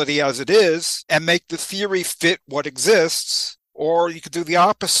reality as it is and make the theory fit what exists, or you could do the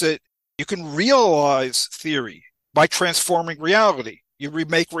opposite. You can realize theory by transforming reality. You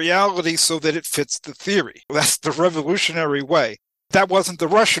remake reality so that it fits the theory. That's the revolutionary way. That wasn't the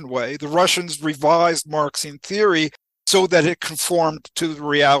Russian way. The Russians revised Marxian theory so that it conformed to the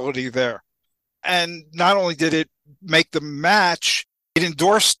reality there. And not only did it make them match, it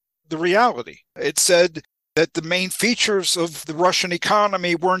endorsed the reality. It said that the main features of the Russian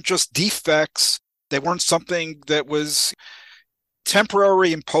economy weren't just defects. They weren't something that was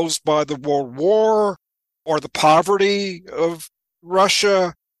temporary, imposed by the World War or the poverty of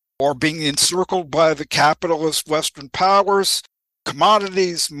Russia or being encircled by the capitalist Western powers.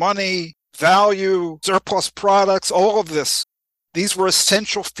 Commodities, money, value, surplus products, all of this. These were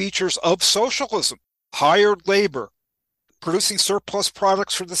essential features of socialism. Hired labor, producing surplus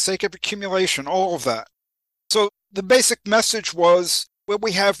products for the sake of accumulation, all of that. So the basic message was what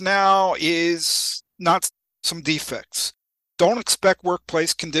we have now is not some defects. Don't expect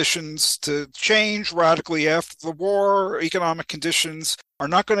workplace conditions to change radically after the war. Economic conditions are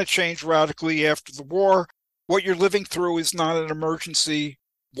not going to change radically after the war. What you're living through is not an emergency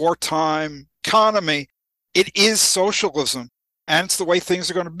wartime economy. It is socialism, and it's the way things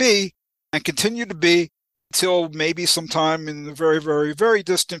are going to be and continue to be until maybe sometime in the very, very, very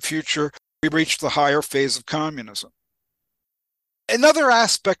distant future, we reach the higher phase of communism. Another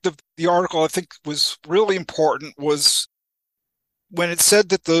aspect of the article I think was really important was when it said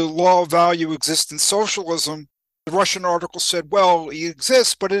that the law of value exists in socialism. The Russian article said, well, it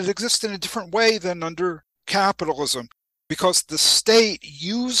exists, but it exists in a different way than under capitalism because the state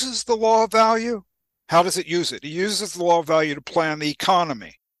uses the law of value. How does it use it? It uses the law of value to plan the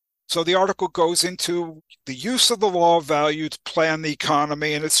economy. So the article goes into the use of the law of value to plan the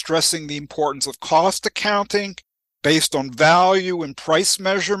economy, and it's stressing the importance of cost accounting based on value and price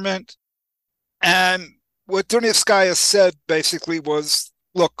measurement. And what Dunitskaya said basically was,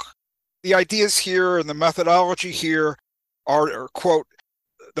 look, the ideas here and the methodology here are, quote,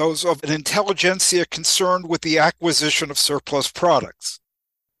 those of an intelligentsia concerned with the acquisition of surplus products.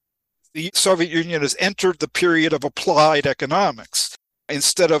 The Soviet Union has entered the period of applied economics.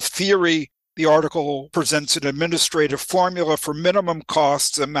 Instead of theory, the article presents an administrative formula for minimum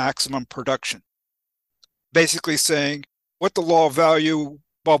costs and maximum production. Basically saying what the law of value,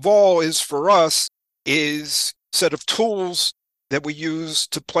 above all, is for us is a set of tools that we use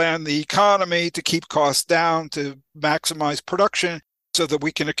to plan the economy, to keep costs down, to maximize production so that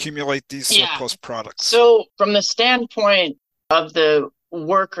we can accumulate these surplus products. So from the standpoint of the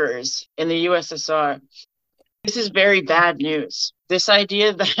workers in the USSR, this is very bad news. This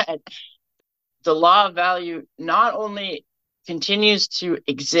idea that the law of value not only continues to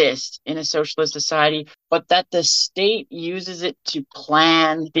exist in a socialist society, but that the state uses it to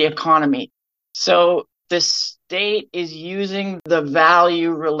plan the economy. So the state is using the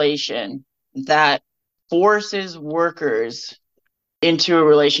value relation that forces workers into a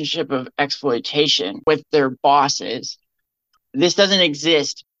relationship of exploitation with their bosses. This doesn't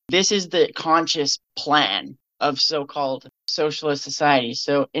exist. This is the conscious plan of so-called socialist society.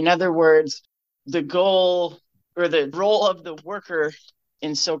 So in other words, the goal or the role of the worker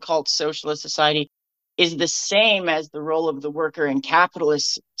in so-called socialist society is the same as the role of the worker in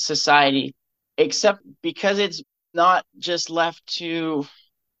capitalist society, except because it's not just left to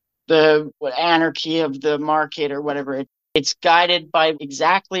the anarchy of the market or whatever. It's guided by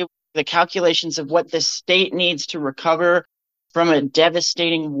exactly the calculations of what the state needs to recover from a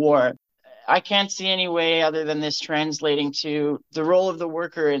devastating war. I can't see any way other than this translating to the role of the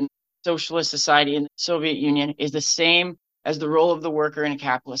worker in socialist society in the Soviet Union is the same as the role of the worker in a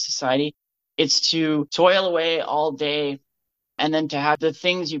capitalist society. It's to toil away all day and then to have the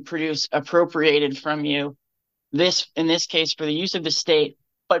things you produce appropriated from you. This, in this case, for the use of the state.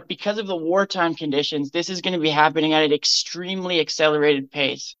 But because of the wartime conditions, this is going to be happening at an extremely accelerated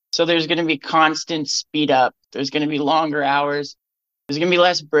pace. So there's going to be constant speed up. There's going to be longer hours. There's going to be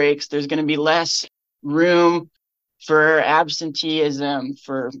less breaks. There's going to be less room for absenteeism,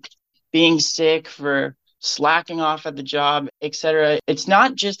 for being sick, for slacking off at the job, etc. It's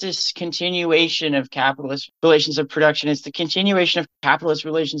not just this continuation of capitalist relations of production. It's the continuation of capitalist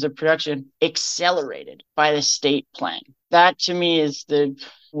relations of production accelerated by the state plan. That to me is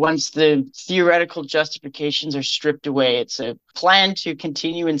once the theoretical justifications are stripped away, it's a plan to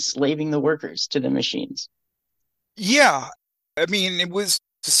continue enslaving the workers to the machines. Yeah. I mean, it was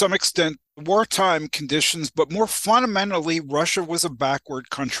to some extent wartime conditions, but more fundamentally, Russia was a backward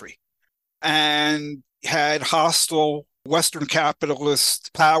country and had hostile Western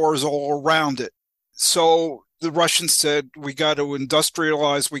capitalist powers all around it. So the Russians said, we got to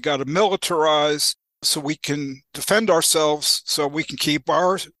industrialize, we got to militarize so we can defend ourselves, so we can keep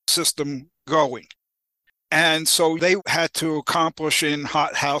our system going. And so they had to accomplish in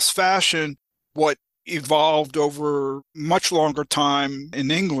hothouse fashion what evolved over much longer time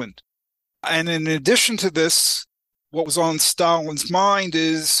in England. And in addition to this, what was on Stalin's mind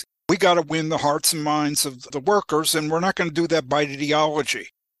is we got to win the hearts and minds of the workers, and we're not going to do that by ideology.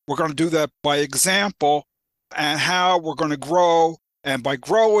 We're going to do that by example and how we're going to grow. And by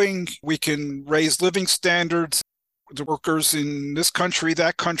growing, we can raise living standards. The workers in this country,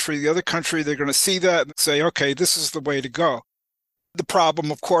 that country, the other country, they're going to see that and say, okay, this is the way to go. The problem,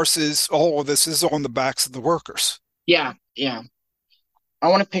 of course, is all of this is on the backs of the workers. Yeah. I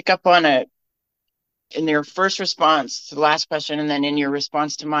want to pick up on it in your first response to the last question, and then in your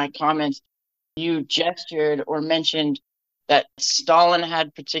response to my comments, you gestured or mentioned that Stalin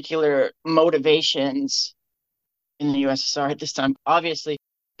had particular motivations in the USSR at this time, obviously.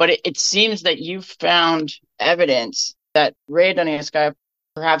 But it seems that you found evidence that Ray Donetskaya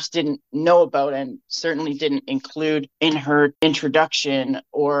perhaps didn't know about and certainly didn't include in her introduction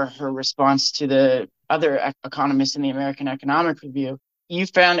or her response to the other economists in the American Economic Review. You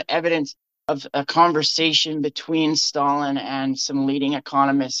found evidence of a conversation between Stalin and some leading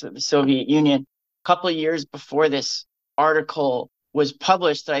economists of the Soviet Union a couple of years before this article was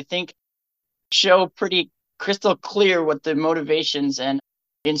published that I think show pretty crystal clear what the motivations and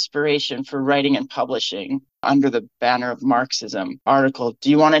inspiration for writing and publishing under the banner of Marxism article. Do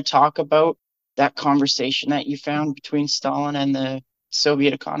you want to talk about that conversation that you found between Stalin and the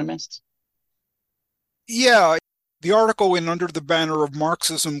Soviet economists? Yeah, the article in Under the Banner of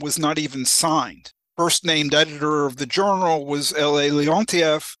Marxism was not even signed. First named editor of the journal was L.A.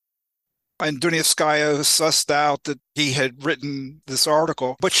 Leontiev, and Donetskaya sussed out that he had written this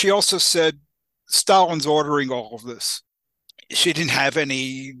article. But she also said, Stalin's ordering all of this. She didn't have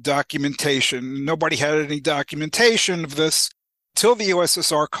any documentation. Nobody had any documentation of this till the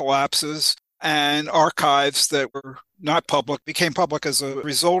USSR collapses, and archives that were not public became public as a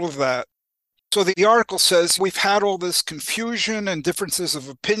result of that. So the article says, we've had all this confusion and differences of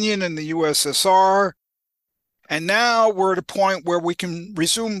opinion in the USSR, and now we're at a point where we can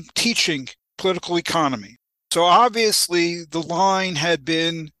resume teaching political economy. So obviously the line had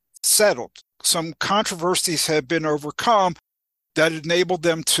been settled. Some controversies had been overcome that enabled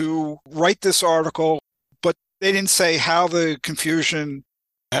them to write this article, but they didn't say how the confusion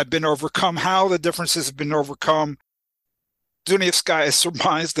had been overcome, how the differences have been overcome. Donetskaya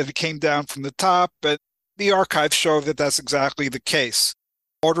surmised that it came down from the top, but the archives show that that's exactly the case.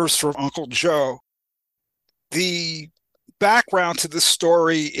 Orders from Uncle Joe. The background to this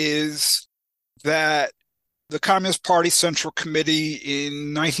story is that the Communist Party Central Committee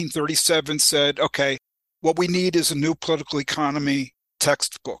in 1937 said, okay, what we need is a new political economy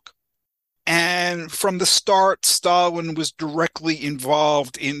textbook. And from the start, Stalin was directly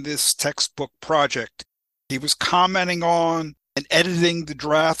involved in this textbook project. He was commenting on and editing the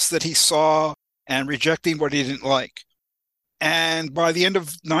drafts that he saw and rejecting what he didn't like. And by the end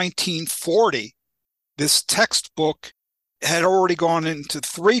of 1940, this textbook had already gone into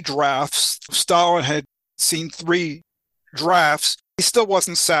 3 drafts. Stalin had seen 3 drafts. He still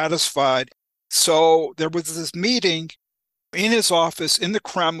wasn't satisfied. So there was this meeting in his office in the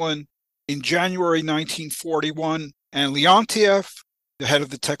Kremlin in January 1941, and Leontiev, the head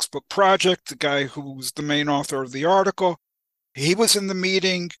of the textbook project, the guy who was the main author of the article, he was in the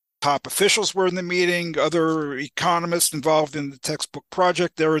meeting. Top officials were in the meeting. Other economists involved in the textbook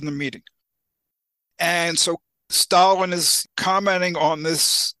project, they're in the meeting. And so Stalin is commenting on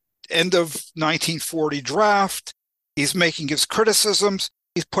this end of 1940 draft. He's making his criticisms.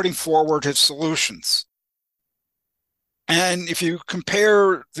 He's putting forward his solutions. And if you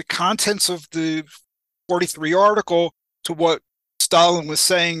compare the contents of the 43 article to what Stalin was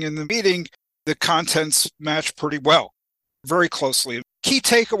saying in the meeting, the contents match pretty well, very closely. Key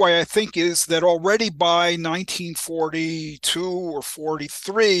takeaway, I think, is that already by 1942 or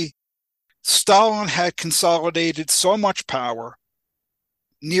 43, Stalin had consolidated so much power,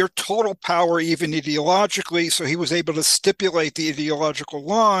 near total power even ideologically, so he was able to stipulate the ideological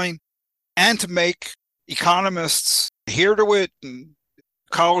line and to make economists adhere to it, and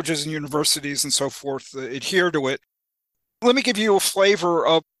colleges and universities and so forth adhere to it. Let me give you a flavor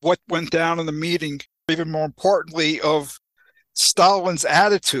of what went down in the meeting, even more importantly, of Stalin's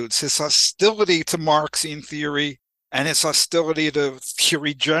attitudes, his hostility to Marxian theory and his hostility to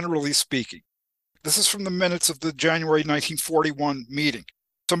theory generally speaking. This is from the minutes of the January 1941 meeting.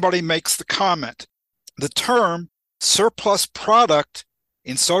 Somebody makes the comment, the term surplus product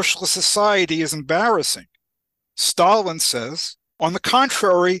in socialist society is embarrassing. Stalin says, on the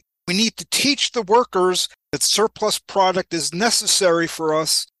contrary, we need to teach the workers that surplus product is necessary for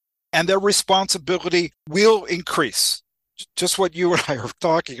us and their responsibility will increase. Just what you and I are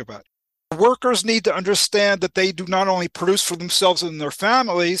talking about. Workers need to understand that they do not only produce for themselves and their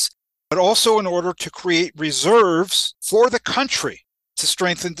families, but also in order to create reserves for the country to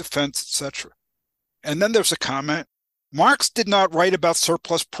strengthen defense, etc. And then there's a comment. Marx did not write about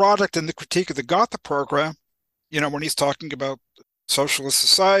surplus product in the Critique of the Gotha program, when he's talking about socialist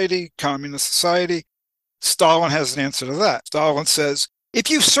society, communist society. Stalin has an answer to that. Stalin says, if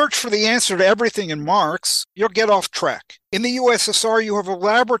you search for the answer to everything in Marx, you'll get off track. In the USSR, you have a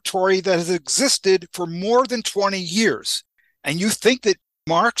laboratory that has existed for more than 20 years, and you think that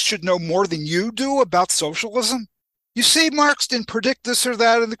Marx should know more than you do about socialism? You see, Marx didn't predict this or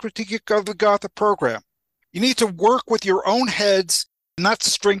that in the Critique of the Gotha program. You need to work with your own heads, not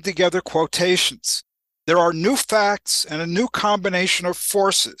string together quotations. There are new facts and a new combination of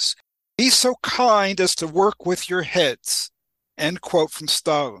forces. Be so kind as to work with your heads. End quote from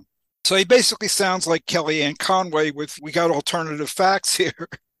Stalin. So he basically sounds like Kellyanne Conway with "we got alternative facts here,"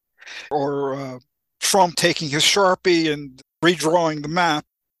 or Trump taking his Sharpie and redrawing the map.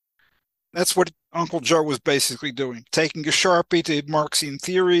 That's what Uncle Joe was basically doing, taking a Sharpie to Marxian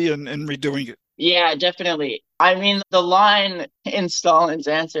theory and redoing it. Yeah, definitely. I mean, the line in Stalin's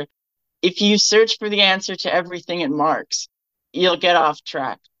answer, if you search for the answer to everything in Marx, you'll get off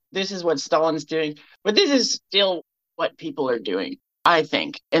track. This is what Stalin's doing. But this is still what people are doing, I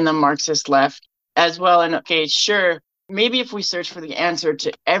think, in the Marxist left as well. And okay, sure, maybe if we search for the answer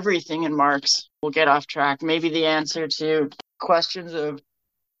to everything in Marx, we'll get off track. Maybe the answer to questions of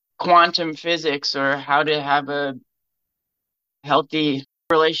quantum physics or how to have a healthy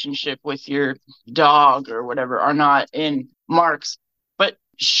relationship with your dog or whatever are not in Marx. But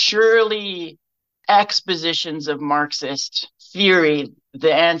surely expositions of Marxist theory,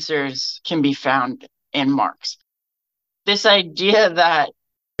 the answers can be found in Marx. This idea that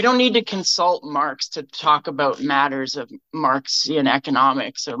we don't need to consult Marx to talk about matters of Marxian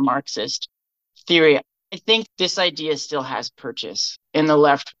economics or Marxist theory, I think this idea still has purchase in the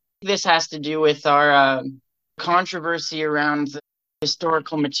left. This has to do with our controversy around the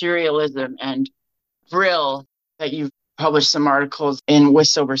historical materialism and Brill that you've published some articles in with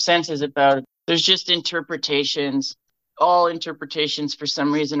Sober Senses about. There's just interpretations. All interpretations for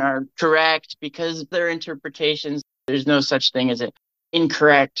some reason are correct because they're interpretations. There's no such thing as an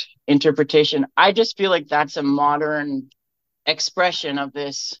incorrect interpretation. I just feel like that's a modern expression of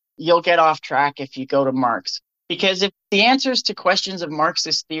this. You'll get off track if you go to Marx. Because if the answers to questions of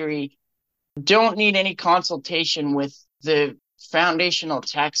Marxist theory don't need any consultation with the foundational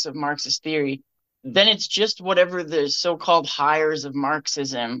texts of Marxist theory, then it's just whatever the so-called hires of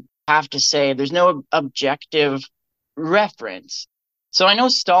Marxism have to say. There's no objective reference. So I know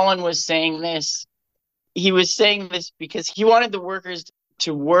Stalin was saying this. He was saying this because he wanted the workers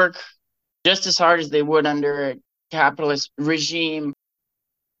to work just as hard as they would under a capitalist regime.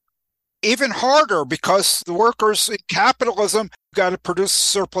 Even harder, because the workers in capitalism got to produce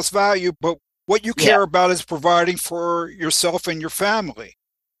surplus value, but what you care about is providing for yourself and your family.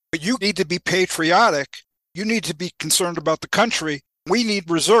 But you need to be patriotic. You need to be concerned about the country. We need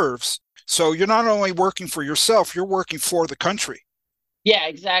reserves. So you're not only working for yourself, you're working for the country. Yeah,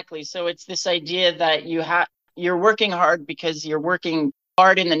 exactly. So it's this idea that you're working hard because you're working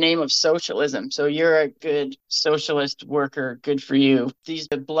hard in the name of socialism. So you're a good socialist worker. Good for you. These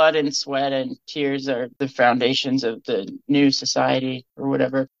blood and sweat and tears are the foundations of the new society or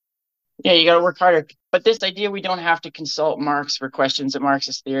whatever. Yeah, you got to work harder. But this idea we don't have to consult Marx for questions of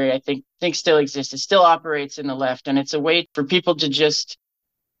Marxist theory, I think still exists. It still operates in the left. And it's a way for people to just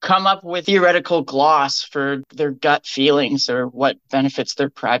come up with theoretical gloss for their gut feelings or what benefits their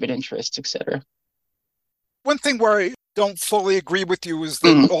private interests, etc. One thing where I don't fully agree with you is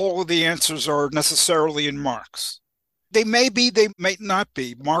that all of the answers are necessarily in Marx. They may be, they may not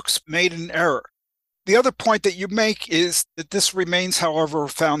be. Marx made an error. The other point that you make is that this remains, however, a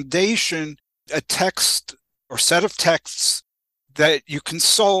foundation, a text or set of texts that you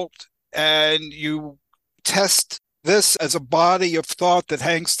consult and you test this as a body of thought that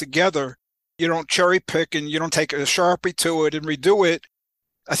hangs together. You don't cherry pick and you don't take a Sharpie to it and redo it.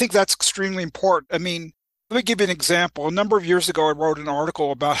 I think that's extremely important. I mean, let me give you an example. A number of years ago, I wrote an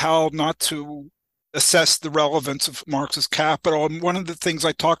article about how not to assess the relevance of Marx's Capital. And one of the things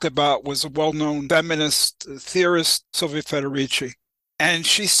I talked about was a well-known feminist theorist, Sylvia Federici. And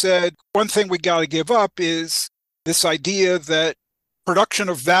she said, one thing we got to give up is this idea that production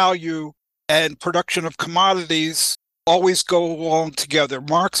of value and production of commodities always go along together.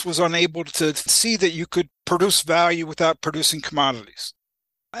 Marx was unable to see that you could produce value without producing commodities.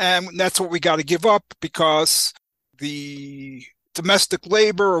 And that's what we got to give up, because the domestic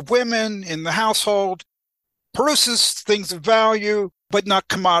labor of women in the household produces things of value, but not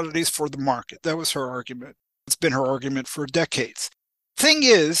commodities for the market. That was her argument. It's been her argument for decades. Thing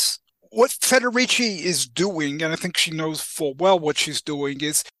is, what Federici is doing, and I think she knows full well what she's doing,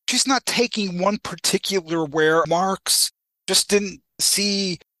 is she's not taking one particular where Marx just didn't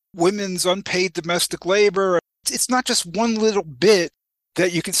see women's unpaid domestic labor. It's not just one little bit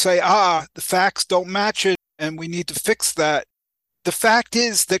that you can say, the facts don't match it and we need to fix that. The fact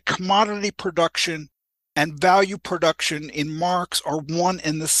is that commodity production and value production in Marx are one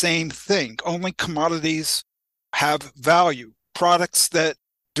and the same thing. Only commodities have value. Products that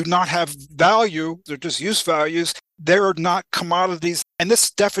do not have value, they're just use values, they're not commodities. And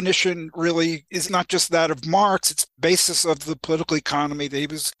this definition really is not just that of Marx, it's basis of the political economy that he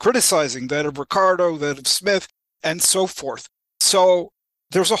was criticizing, that of Ricardo, that of Smith, and so forth. So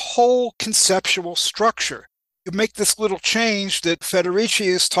there's a whole conceptual structure. You make this little change that Federici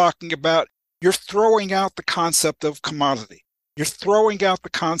is talking about, you're throwing out the concept of commodity. You're throwing out the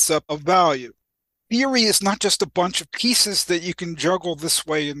concept of value. Theory is not just a bunch of pieces that you can juggle this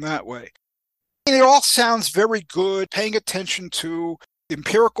way and that way. And it all sounds very good, paying attention to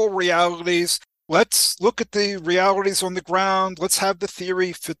empirical realities. Let's look at the realities on the ground. Let's have the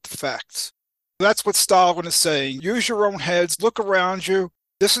theory fit the facts. That's what Stalin is saying. Use your own heads, look around you.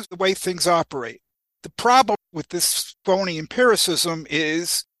 This is the way things operate. The problem with this phony empiricism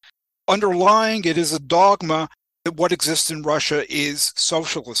is underlying it is a dogma that what exists in Russia is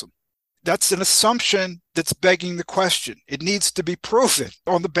socialism. That's an assumption that's begging the question. It needs to be proven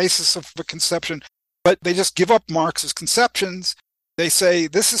on the basis of the conception, but they just give up Marx's conceptions. They say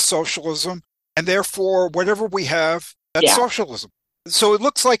this is socialism, and therefore whatever we have, that's socialism. So it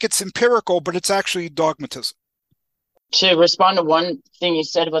looks like it's empirical, but it's actually dogmatism. To respond to one thing you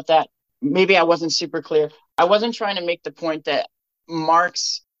said about that, maybe I wasn't super clear. I wasn't trying to make the point that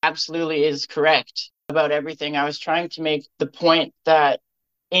Marx absolutely is correct about everything. I was trying to make the point that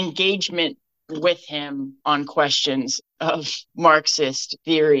engagement with him on questions of Marxist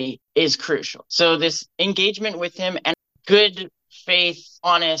theory is crucial. So this engagement with him and good faith,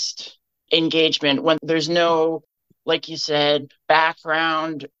 honest engagement when there's no, like you said,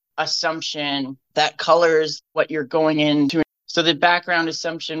 background assumption that colors what you're going into. So the background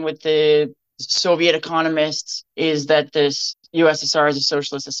assumption with the Soviet economists is that this USSR is a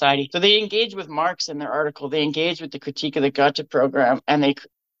socialist society. So they engage with Marx in their article. They engage with the critique of the Goethe program, and they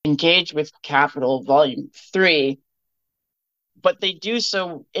engage with Capital Volume 3, but they do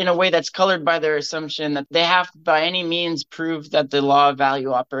so in a way that's colored by their assumption that they have to, by any means, prove that the law of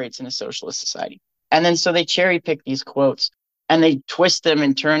value operates in a socialist society. And then so they cherry pick these quotes, and they twist them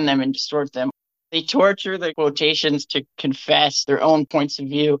and turn them and distort them. They torture the quotations to confess their own points of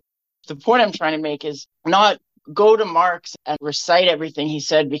view. The point I'm trying to make is not go to Marx and recite everything he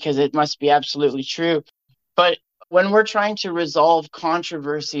said because it must be absolutely true, but when we're trying to resolve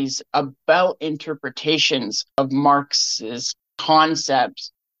controversies about interpretations of Marx's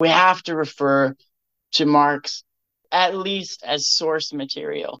concepts, we have to refer to Marx at least as source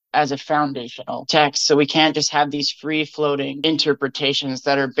material, as a foundational text. So we can't just have these free-floating interpretations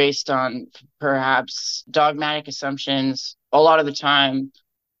that are based on perhaps dogmatic assumptions a lot of the time.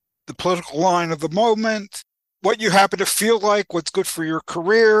 The political line of the moment, what you happen to feel like, what's good for your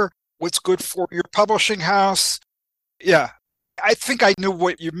career, what's good for your publishing house. Yeah, I think I knew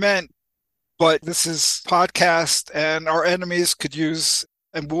what you meant, but this is podcast and our enemies could use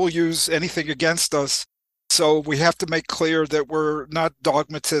and will use anything against us. So we have to make clear that we're not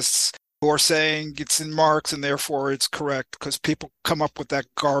dogmatists who are saying it's in Marx and therefore it's correct, because people come up with that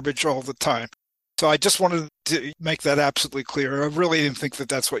garbage all the time. So I just wanted to make that absolutely clear. I really didn't think that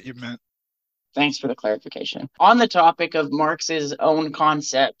that's what you meant. Thanks for the clarification. On the topic of Marx's own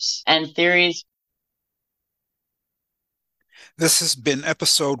concepts and theories, this has been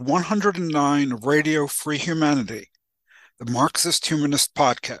episode 109 of Radio Free Humanity, the Marxist Humanist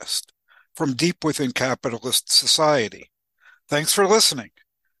podcast from deep within capitalist society. Thanks for listening.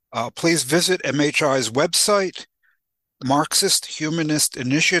 Please visit MHI's website,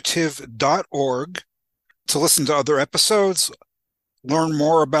 MarxistHumanistInitiative.org, to listen to other episodes, learn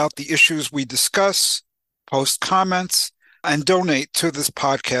more about the issues we discuss, post comments, and donate to this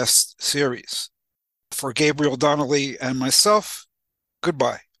podcast series. For Gabriel Donnelly and myself,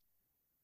 goodbye.